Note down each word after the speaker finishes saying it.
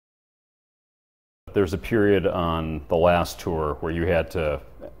There's a period on the last tour where you had to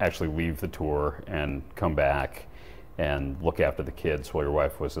actually leave the tour and come back and look after the kids while your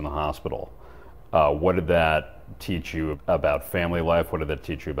wife was in the hospital. What did that teach you about family life? What did that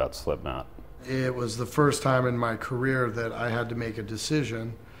teach you about Slipknot? It was the first time in my career that I had to make a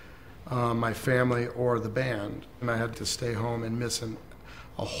decision, my family or the band. And I had to stay home and miss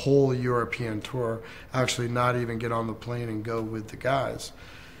a whole European tour, actually not even get on the plane and go with the guys.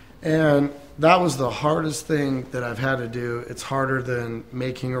 And that was the hardest thing that I've had to do. It's harder than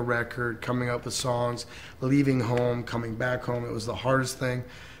making a record, coming up with songs, leaving home, coming back home. It was the hardest thing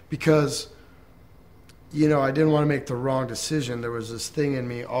because, you know, I didn't want to make the wrong decision. There was this thing in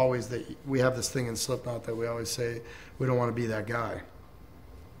me always that we have this thing in Slipknot that we always say, we don't want to be that guy.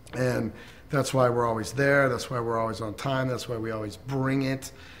 And that's why we're always there. That's why we're always on time. That's why we always bring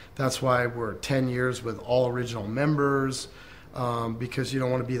it. That's why we're 10 years with all original members. Because you don't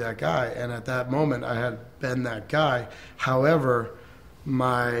want to be that guy. And at that moment, I had been that guy. However,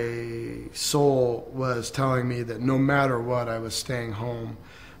 my soul was telling me that no matter what, I was staying home.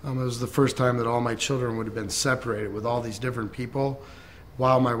 It was the first time that all my children would have been separated with all these different people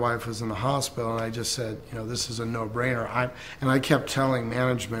while my wife was in the hospital. And I just said, you know, this is a no-brainer. And I kept telling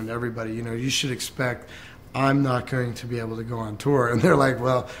management, everybody, you know, you should expect I'm not going to be able to go on tour. And they're like,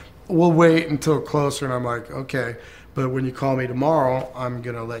 well, we'll wait until closer. And I'm like, okay. But when you call me tomorrow, I'm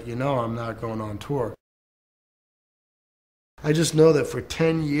going to let you know I'm not going on tour. I just know that for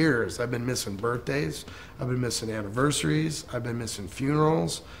 10 years, I've been missing birthdays, I've been missing anniversaries, I've been missing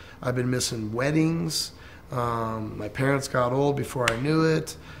funerals, I've been missing weddings. My parents got old before I knew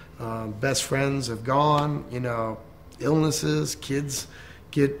it. Best friends have gone, you know, illnesses, kids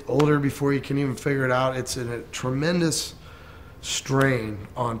get older before you can even figure it out. It's a tremendous strain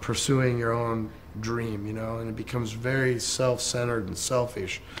on pursuing your own dream, you know, and it becomes very self-centered and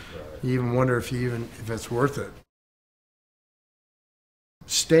selfish. Right. You even wonder if it's worth it.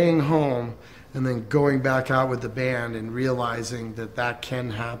 Staying home and then going back out with the band and realizing that that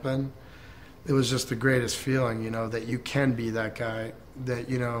can happen, it was just the greatest feeling, you know, that you can be that guy, that,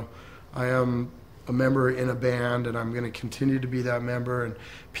 you know, I am a member in a band and I'm going to continue to be that member, and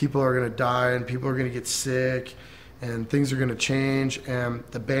people are going to die and people are going to get sick and things are going to change, and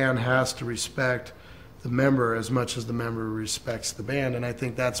the band has to respect the member as much as the member respects the band. And I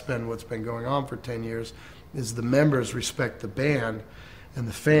think that's been what's been going on for 10 years, is the members respect the band and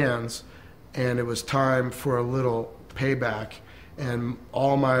the fans, and it was time for a little payback. And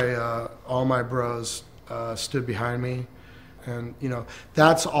all my bros stood behind me, and you know,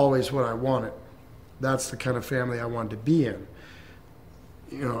 that's always what I wanted. That's the kind of family I wanted to be in.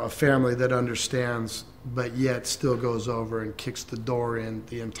 You know, a family that understands, but yet still goes over and kicks the door in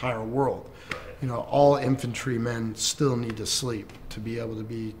the entire world. You know, all infantrymen still need to sleep to be able to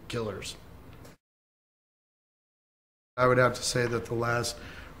be killers. I would have to say that the last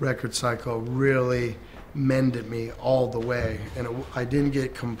record cycle really mended me all the way. And I didn't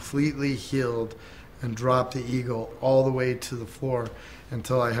get completely healed and drop the eagle all the way to the floor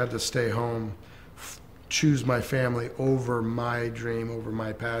until I had to stay home, choose my family over my dream, over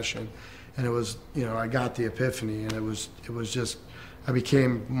my passion. And it was, you know, I got the epiphany, and it was just, I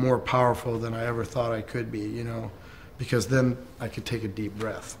became more powerful than I ever thought I could be, you know, because then I could take a deep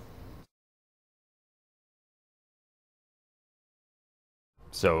breath.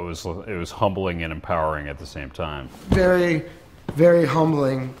 So it was humbling and empowering at the same time. Very, very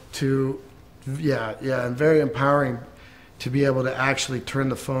humbling to, and very empowering to be able to actually turn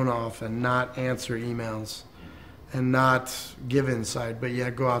the phone off and not answer emails and not give insight, but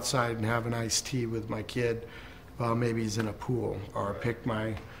yet go outside and have an iced tea with my kid while maybe he's in a pool, or pick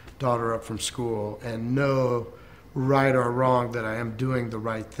my daughter up from school and know, right or wrong, that I am doing the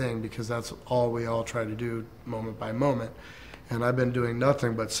right thing, because that's all we all try to do moment by moment. And I've been doing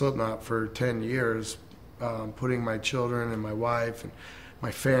nothing but Slipknot for 10 years, putting my children and my wife and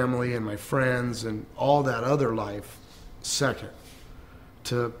my family and my friends and all that other life second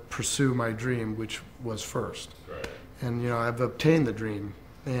to pursue my dream, which was first. Right. And, you know, I've obtained the dream.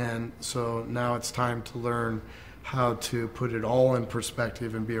 And so now it's time to learn how to put it all in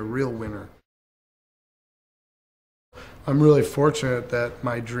perspective and be a real winner. I'm really fortunate that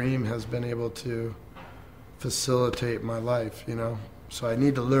my dream has been able to facilitate my life, you know. So I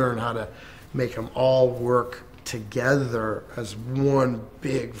need to learn how to make them all work together as one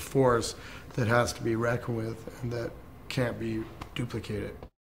big force that has to be reckoned with and that can't be duplicated.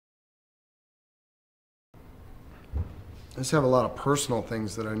 I just have a lot of personal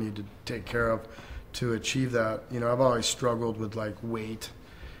things that I need to take care of to achieve that. You know, I've always struggled with like weight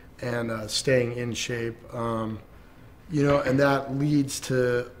and staying in shape. And that leads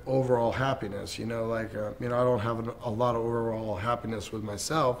to overall happiness. I don't have a lot of overall happiness with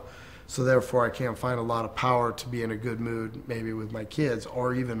myself, so therefore I can't find a lot of power to be in a good mood, maybe with my kids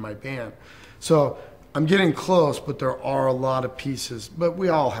or even my band. So I'm getting close, but there are a lot of pieces. But we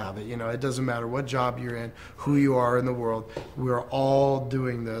all have it. It doesn't matter what job you're in, who you are in the world. We're all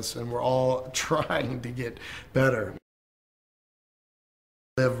doing this, and we're all trying to get better.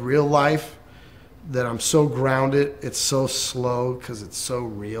 Live real life. That I'm so grounded, it's so slow because it's so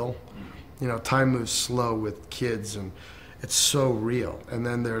real. Time moves slow with kids, and it's so real. And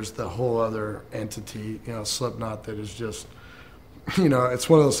then there's the whole other entity, Slipknot, that is just, it's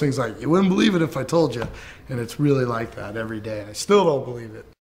one of those things like, you wouldn't believe it if I told you. And it's really like that every day. I still don't believe it.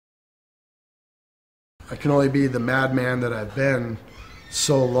 I can only be the madman that I've been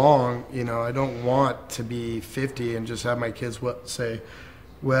so long. I don't want to be 50 and just have my kids say,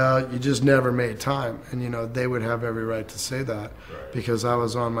 well, you just never made time. And, they would have every right to say that because I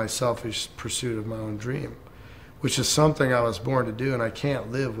was on my selfish pursuit of my own dream, which is something I was born to do, and I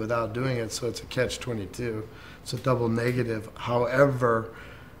can't live without doing it, so it's a catch-22. It's a double negative. However,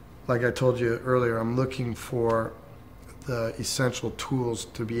 like I told you earlier, I'm looking for the essential tools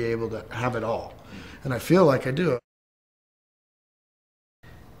to be able to have it all. And I feel like I do.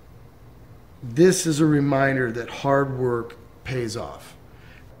 This is a reminder that hard work pays off.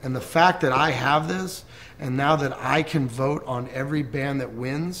 And the fact that I have this, and now that I can vote on every band that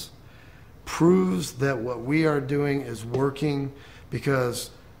wins, proves that what we are doing is working, because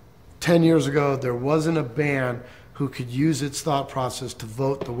 10 years ago, there wasn't a band who could use its thought process to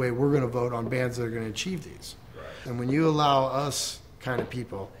vote the way we're going to vote on bands that are going to achieve these. Right. And when you allow us kind of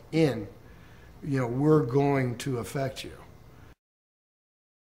people in, we're going to affect you.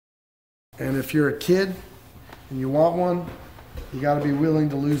 And if you're a kid and you want one, you got to be willing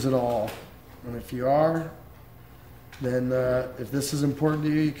to lose it all. And if you are, then if this is important to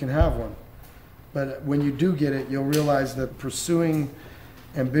you, you can have one. But when you do get it, you'll realize that pursuing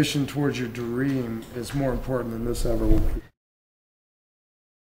ambition towards your dream is more important than this ever will be.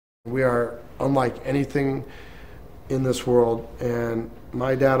 We are unlike anything in this world, and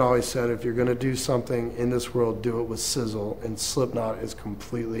my dad always said, if you're going to do something in this world, do it with sizzle, and Slipknot is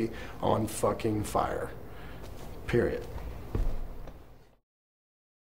completely on fucking fire. Period.